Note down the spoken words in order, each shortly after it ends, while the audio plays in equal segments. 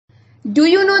Do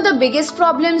you know the biggest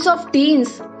problems of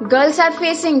teens? Girls are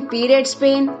facing periods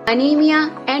pain, anemia,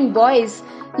 and boys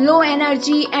low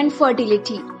energy and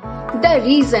fertility. The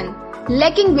reason?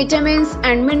 Lacking vitamins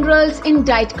and minerals in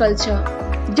diet culture.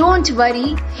 Don't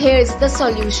worry, here's the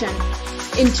solution.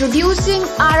 Introducing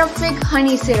Aarav Fig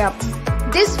Honey Syrup.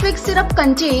 This fig syrup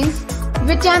contains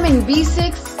vitamin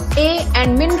B6, A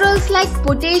and minerals like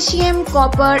potassium,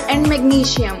 copper and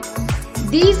magnesium.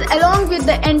 These along with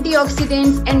the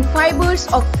antioxidants and fibers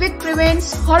of fig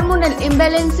prevents hormonal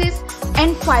imbalances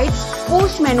and fights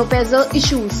postmenopausal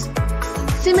issues.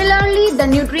 Similarly, the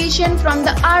nutrition from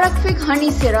the Aarav Fig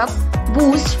Honey Syrup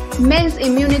boosts men's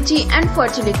immunity and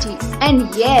fertility.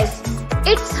 And yes,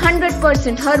 it's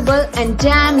 100% herbal and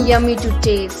damn yummy to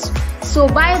taste. So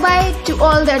bye-bye to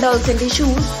all the adolescent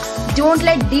issues. Don't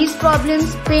let these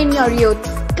problems pain your youth.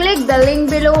 Click the link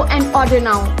below and order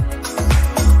now.